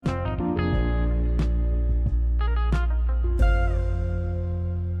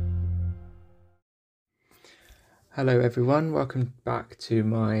Hello, everyone. Welcome back to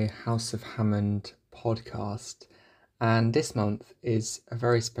my House of Hammond podcast. And this month is a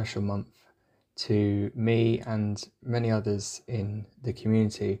very special month to me and many others in the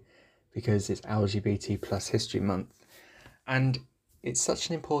community because it's LGBT plus History Month. And it's such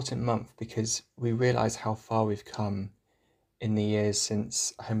an important month because we realise how far we've come in the years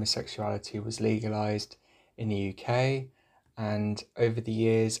since homosexuality was legalised in the UK, and over the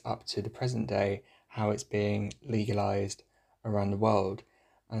years up to the present day, how it's being legalised around the world.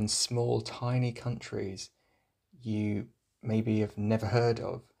 And small, tiny countries you maybe have never heard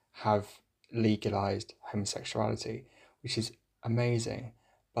of have legalised homosexuality, which is amazing.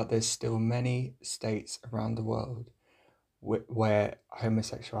 But there's still many states around the world where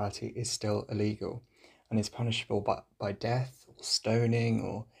homosexuality is still illegal and is punishable by death or stoning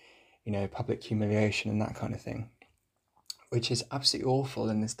or public humiliation and that kind of thing, which is absolutely awful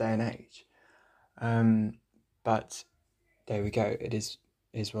in this day and age. But there we go. It is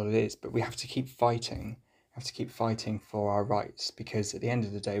what it is. But we have to keep fighting. Have to keep fighting for our rights because at the end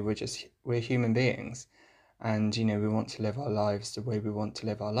of the day, we're human beings, and we want to live our lives the way we want to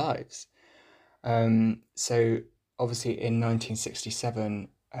live our lives. So obviously in 1967,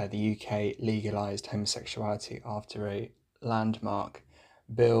 the UK legalised homosexuality after a landmark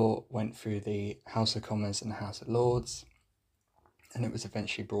bill went through the House of Commons and the House of Lords, and it was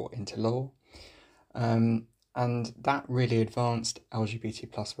eventually brought into law. And that really advanced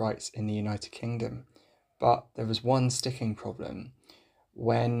LGBT plus rights in the United Kingdom. But there was one sticking problem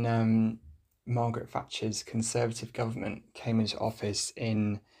when Margaret Thatcher's Conservative government came into office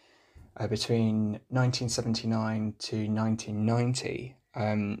in between 1979 to 1990.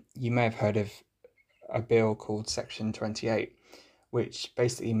 You may have heard of a bill called Section 28, which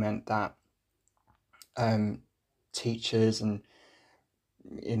basically meant that teachers and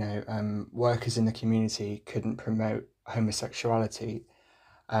workers in the community couldn't promote homosexuality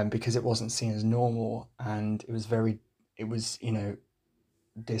because it wasn't seen as normal, and it was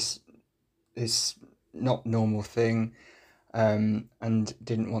this this not normal thing, and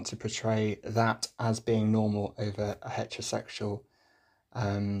didn't want to portray that as being normal over a heterosexual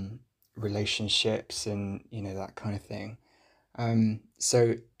relationships and that kind of thing.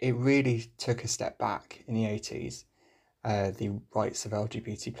 So it really took a step back in the 80s, the rights of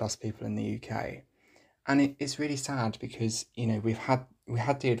LGBT plus people in the UK, and it's really sad because we had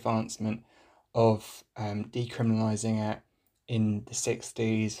the advancement of decriminalising it in the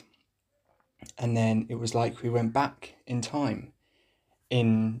 60s, and then it was like we went back in time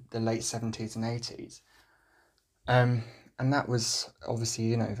in the late 70s and 80s. Um, and that was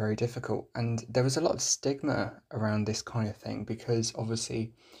obviously, very difficult. And there was a lot of stigma around this kind of thing because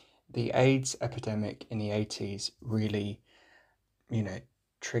obviously the AIDS epidemic in the 80s really, you know,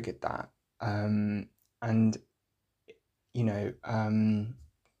 triggered that. And, you know, um,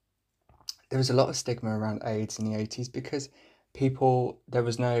 there was a lot of stigma around AIDS in the 80s because people, there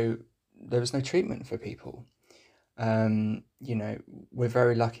was no treatment for people. We're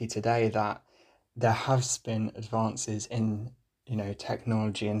very lucky today that there has been advances in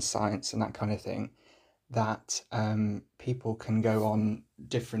technology and science and that kind of thing that people can go on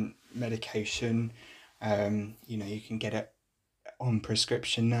different medication. You can get it on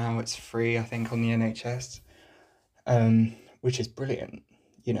prescription now. It's free, I think, on the NHS, which is brilliant.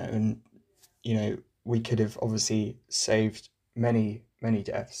 And you know we could have obviously saved many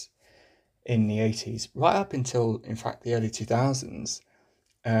deaths in the 80s, right up until, in fact, the early 2000s.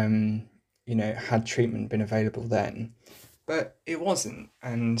 Had treatment been available then, but it wasn't.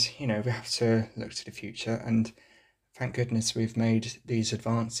 And, we have to look to the future. And thank goodness we've made these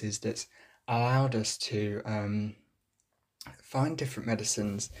advances that allowed us to find different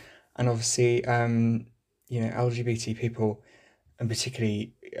medicines. And obviously, LGBT people, and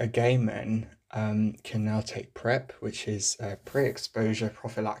particularly gay men, can now take PrEP, which is pre-exposure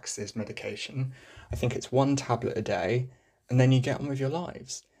prophylaxis medication. I think it's one tablet a day, and then you get on with your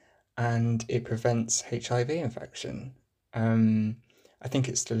lives, and it prevents HIV infection. Um, I think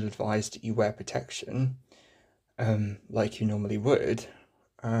it's still advised that you wear protection, like you normally would,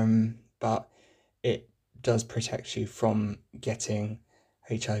 but it does protect you from getting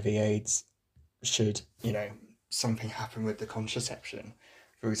HIV/AIDS should something happen with the contraception,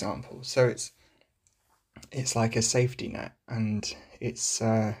 for example. So it's like a safety net, and it's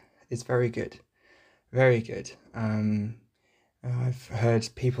very good, very good. I've heard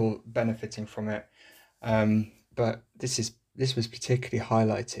people benefiting from it, but this was particularly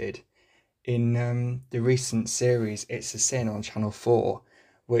highlighted in the recent series It's a Sin on Channel 4,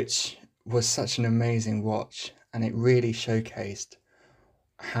 which was such an amazing watch, and it really showcased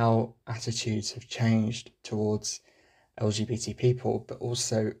how attitudes have changed towards LGBT people, but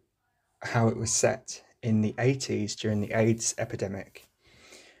also how it was set in the 80s during the AIDS epidemic,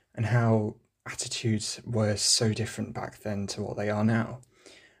 and how attitudes were so different back then to what they are now.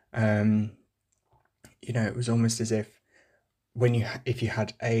 Um, it was almost as if if you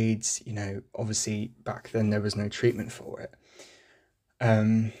had AIDS, obviously back then there was no treatment for it.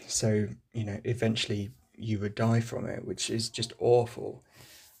 So eventually you would die from it, which is just awful.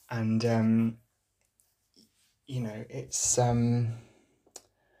 And it's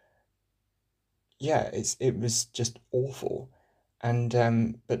yeah, it was just awful.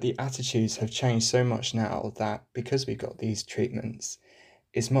 And but the attitudes have changed so much now that because we got these treatments,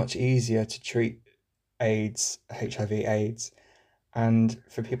 it's much easier to treat AIDS, HIV/AIDS, and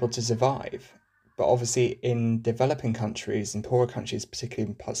for people to survive. But obviously, in developing countries and poorer countries, particularly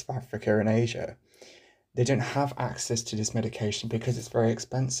in parts of Africa and Asia, they don't have access to this medication because it's very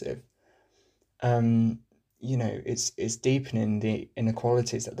expensive. Um, it's deepening the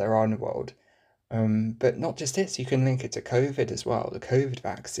inequalities that there are in the world. But not just this, you can link it to COVID as well, the COVID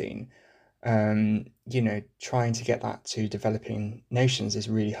vaccine. Trying to get that to developing nations is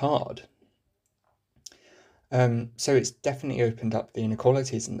really hard. So it's definitely opened up the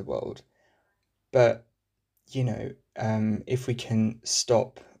inequalities in the world. But, if we can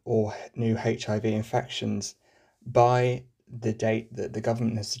stop all new HIV infections by the date that the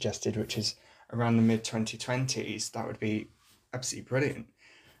government has suggested, which is around the mid 2020s, that would be absolutely brilliant.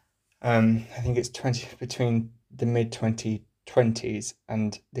 I think it's 20 between the mid 2020s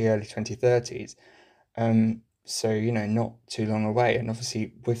and the early 2030s. So not too long away, and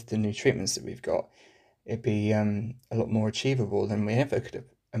obviously with the new treatments that we've got, it'd be a lot more achievable than we ever could have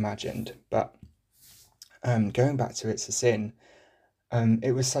imagined. But going back to It's a Sin,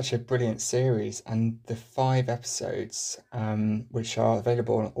 it was such a brilliant series, and the 5 episodes, which are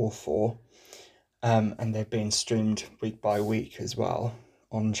available on all four, and they've been streamed week by week as well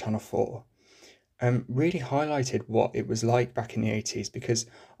on Channel 4, really highlighted what it was like back in the 80s, because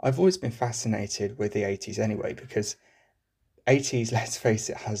I've always been fascinated with the 80s anyway, because 80s, let's face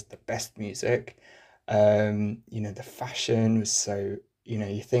it, has the best music. The fashion was so,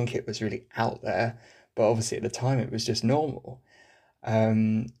 you think it was really out there, but obviously at the time it was just normal.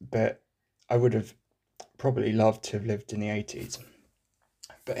 But I would have probably loved to have lived in the 80s.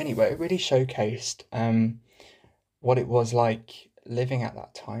 But anyway, it really showcased what it was like living at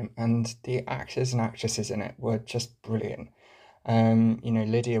that time, and the actors and actresses in it were just brilliant.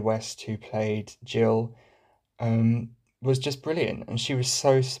 Lydia West, who played Jill, was just brilliant, and she was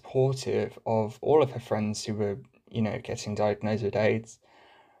so supportive of all of her friends who were, getting diagnosed with AIDS.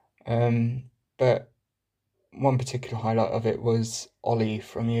 But one particular highlight of it was Ollie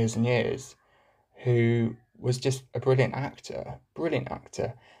from Years and Years, who was just a brilliant actor,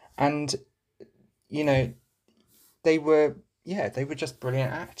 and you know they were they were just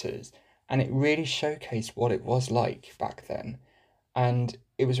brilliant actors, and it really showcased what it was like back then. And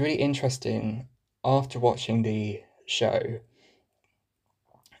it was really interesting after watching the show,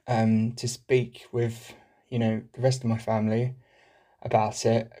 to speak with the rest of my family about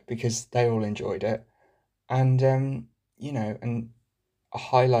it, because they all enjoyed it, and and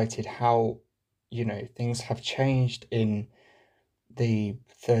highlighted how things have changed in the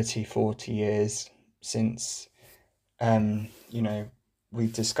 30, 40 years since um, you know,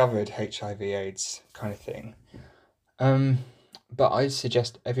 we've discovered HIV/AIDS kind of thing. Um, but I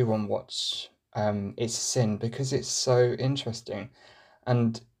suggest everyone watch It's a Sin, because it's so interesting,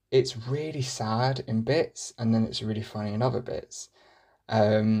 and it's really sad in bits, and then it's really funny in other bits.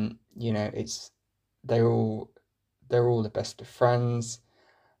 It's they're all they're all the best of friends.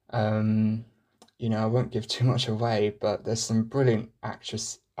 Um, I won't give too much away, but there's some brilliant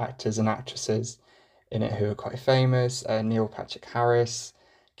actors and actresses in it who are quite famous. Neil Patrick Harris,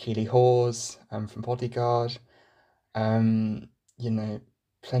 Keely Hawes, from Bodyguard. Um, you know,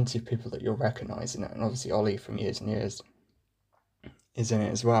 Plenty of people that you'll recognise in it, and obviously Ollie from Years and Years is in it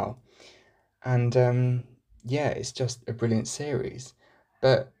as well. And yeah, it's just a brilliant series.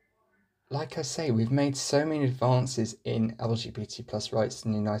 But like I say, we've made so many advances in LGBT plus rights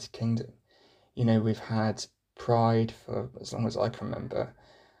in the United Kingdom. We've had Pride for as long as I can remember,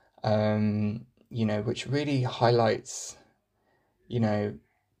 which really highlights, you know,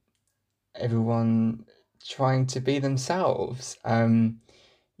 everyone trying to be themselves,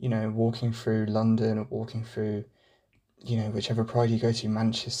 walking through London or walking through, whichever Pride you go to,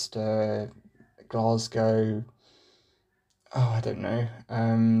 Manchester, Glasgow, oh, I don't know,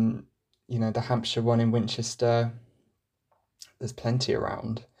 the Hampshire one in Winchester, there's plenty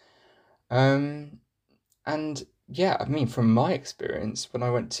around. Um, and yeah, I mean, from my experience, when I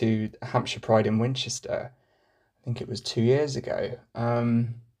went to Hampshire Pride in Winchester, I think it was 2 years ago,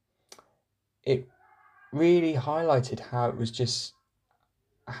 it really highlighted how it was just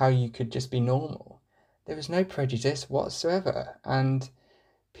how you could just be normal. There was no prejudice whatsoever, and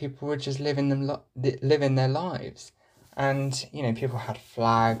people were just living their lives. And people had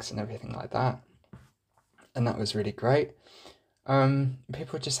flags and everything like that, and that was really great.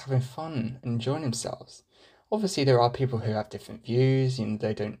 People were just having fun, enjoying themselves. Obviously, there are people who have different views.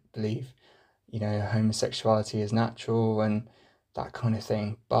 They don't believe, homosexuality is natural and that kind of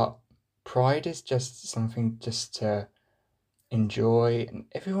thing. But pride is just something just to enjoy, and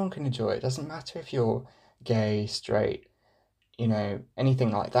everyone can enjoy it. It doesn't matter if you're gay, straight,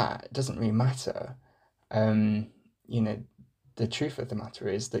 anything like that. It doesn't really matter. Um, you know, the truth of the matter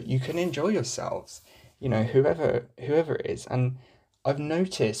is that you can enjoy yourselves, whoever it is. And I've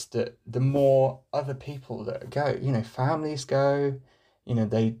noticed that the more other people that go, families go,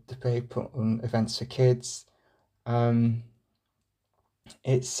 they put on events for kids. Um,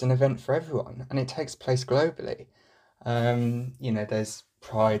 it's an event for everyone, and it takes place globally. There's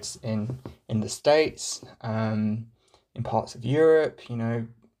prides in the States, in parts of Europe,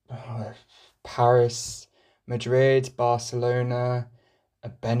 Paris, Madrid, Barcelona,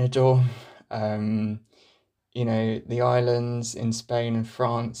 Benidorm, um, the islands in Spain and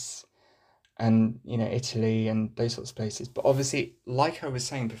France, and Italy and those sorts of places. But obviously, like I was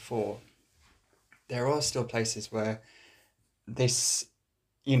saying before, there are still places where this,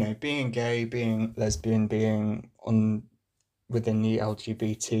 being gay, being lesbian, being on within the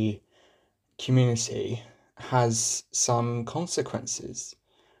LGBT community has some consequences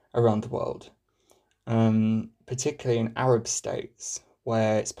around the world, particularly in Arab states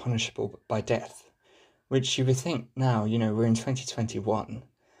where it's punishable by death, which you would think now, we're in 2021,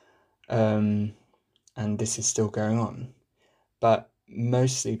 um, and this is still going on, but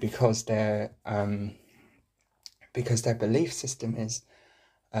mostly because their belief system is,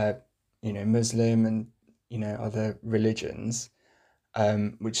 uh, Muslim and other religions,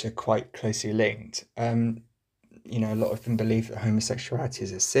 which are quite closely linked. A lot of them believe that homosexuality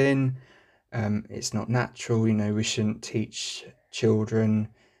is a sin. It's not natural. We shouldn't teach children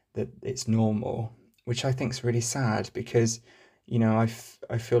that it's normal, which I think is really sad because, I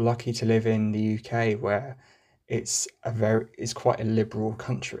feel lucky to live in the UK where it's quite a liberal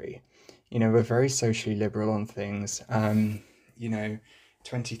country. We're very socially liberal on things. You know,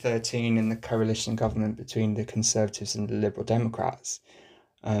 2013 in the coalition government between the Conservatives and the Liberal Democrats,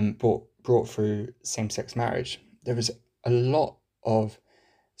 brought through same-sex marriage. There was a lot of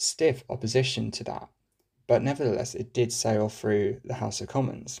stiff opposition to that, but nevertheless, it did sail through the House of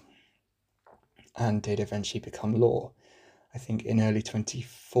Commons and did eventually become law, I think in early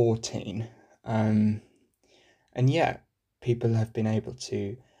 2014. Um, and yeah, people have been able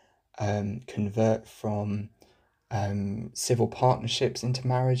to convert from civil partnerships into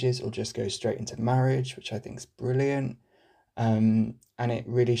marriages or just go straight into marriage, which I think is brilliant. And it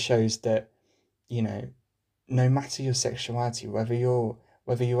really shows that, you know, no matter your sexuality, whether you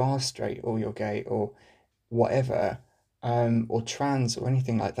are straight or you're gay or whatever, or trans or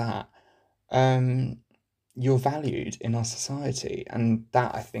anything like that, um, you're valued in our society, and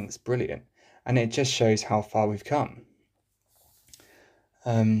that I think is brilliant, and it just shows how far we've come.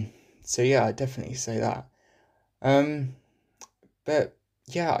 Um, so yeah, I definitely say that. Um, but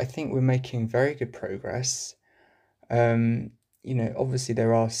yeah, I think we're making very good progress. Um, Obviously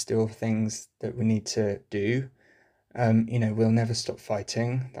there are still things that we need to do. We'll never stop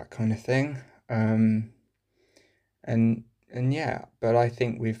fighting, that kind of thing. Um, and yeah, but I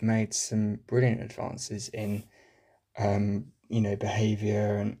think we've made some brilliant advances in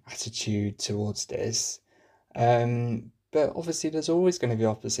behavior and attitude towards this. But obviously there's always going to be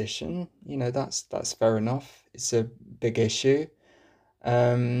opposition. That's fair enough. It's a big issue.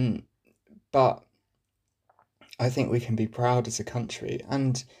 Um, but I think we can be proud as a country,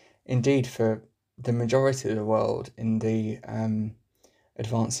 and indeed for the majority of the world in the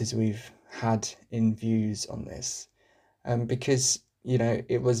advances we've had in views on this, because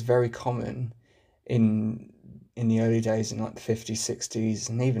it was very common in the early days in like the 50s, 60s,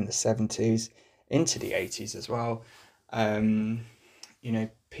 and even the 70s, into the 80s as well.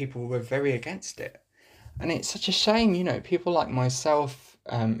 People were very against it, and it's such a shame. People like myself,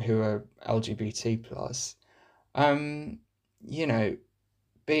 who are LGBT plus, um, you know,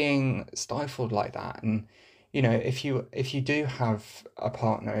 being stifled like that. And if you do have a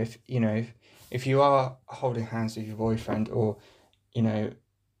partner, if you are holding hands with your boyfriend, or you know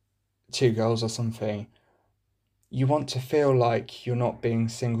two girls or something, you want to feel like you're not being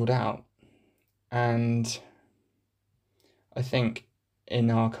singled out. And I think in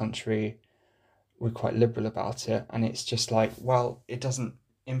our country we're quite liberal about it, and it's just like, well, it doesn't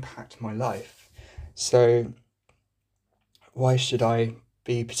impact my life, so why should I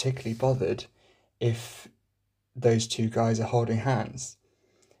be particularly bothered if those two guys are holding hands?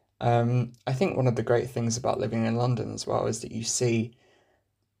 I think one of the great things about living in London as well is that you see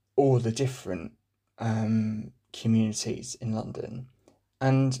all the different communities in London,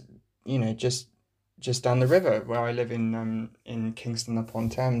 and just down the river where I live in Kingston upon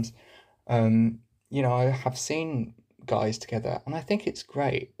Thames, um, I have seen guys together, and I think it's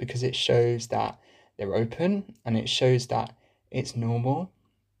great because it shows that they're open and it shows that it's normal.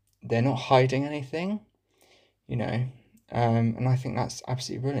 They're not hiding anything, you know, and I think that's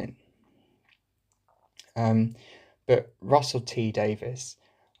absolutely brilliant. Um, but Russell T Davies,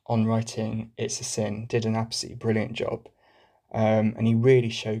 on writing It's a Sin, did an absolutely brilliant job, and he really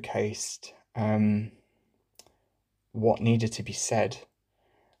showcased what needed to be said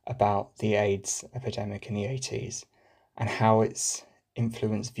about the AIDS epidemic in the 80s and how it's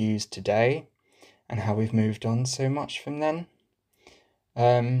influenced views today and how we've moved on so much from then.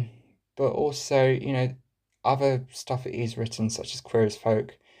 But also, other stuff that he's written, such as Queer as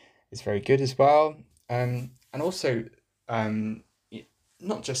Folk, is very good as well. And also, um,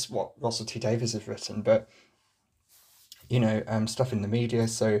 not just what Russell T Davies has written, but stuff in the media.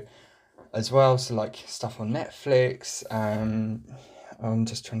 So as well, so like stuff on Netflix. I'm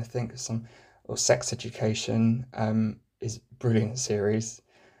just trying to think of some. Or Sex Education is a brilliant series,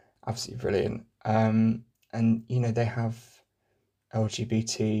 absolutely brilliant. And they have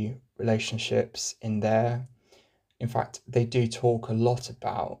LGBT relationships in there. In fact, they do talk a lot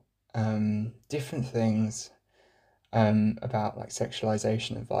about different things, about like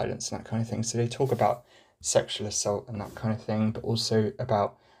sexualization and violence and that kind of thing. So they talk about sexual assault and that kind of thing, but also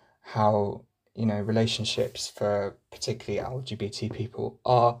about how relationships for particularly LGBT people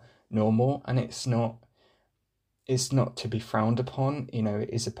are normal, and it's not to be frowned upon. It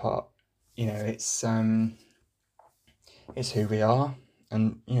is a part. It's who we are,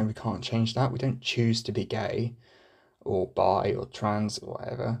 and we can't change that. We don't choose to be gay or bi or trans or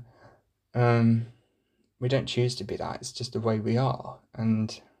whatever. Um, we don't choose to be that. It's just the way we are,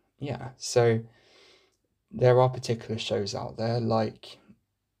 and yeah. So there are particular shows out there like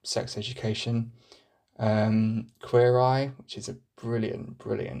Sex Education, Queer Eye, which is a brilliant,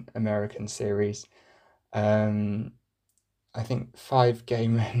 brilliant American series. Um, I think five gay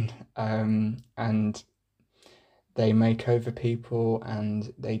men, and they make over people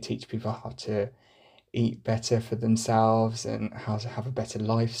and they teach people how to eat better for themselves and how to have a better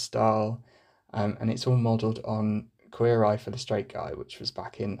lifestyle. And it's all modelled on Queer Eye for the Straight Guy, which was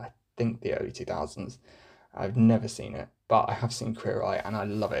back in, I think, the early 2000s. I've never seen it, but I have seen Queer Eye and I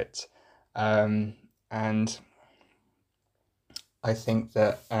love it. And I think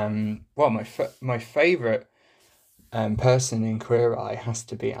that, well, my favourite person in Queer Eye has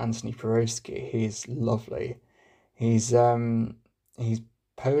to be Anthony Porowski. He's lovely. He's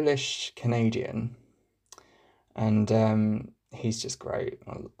Polish Canadian, and he's just great.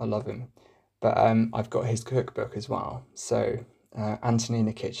 I love him. But I've got his cookbook as well. So Anthony in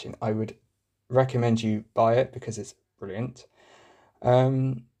the Kitchen, I would recommend you buy it because it's brilliant.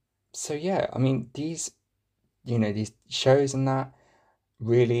 Um, so yeah, I mean these shows and that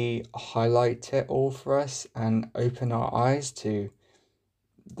really highlight it all for us and open our eyes to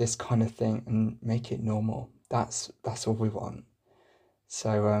this kind of thing and make it normal. That's all we want.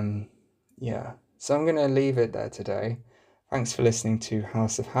 So yeah. So I'm gonna leave it there today. Thanks for listening to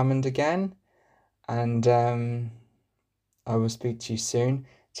House of Hammond again, and I will speak to you soon.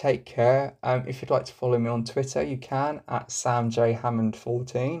 Take care. If you'd like to follow me on Twitter, you can at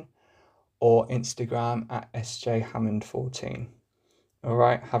SamJHammond14 or Instagram at SJHammond14. All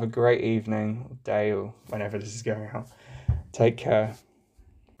right, have a great evening, or day, or whenever this is going out. Take care.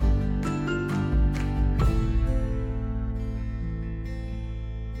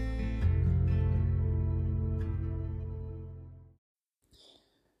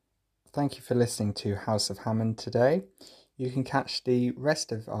 Thank you for listening to House of Hammond today. You can catch the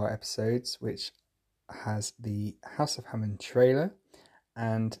rest of our episodes, which has the House of Hammond trailer,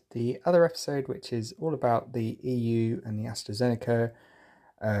 and the other episode, which is all about the EU and the AstraZeneca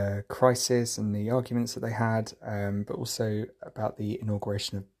crisis and the arguments that they had, but also about the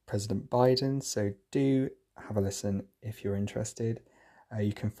inauguration of President Biden. So do have a listen if you're interested.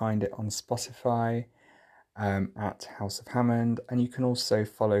 You can find it on Spotify at House of Hammond, and you can also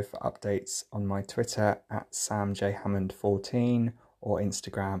follow for updates on my Twitter at SamJHammond14 or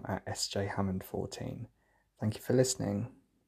Instagram at SJHammond14. Thank you for listening.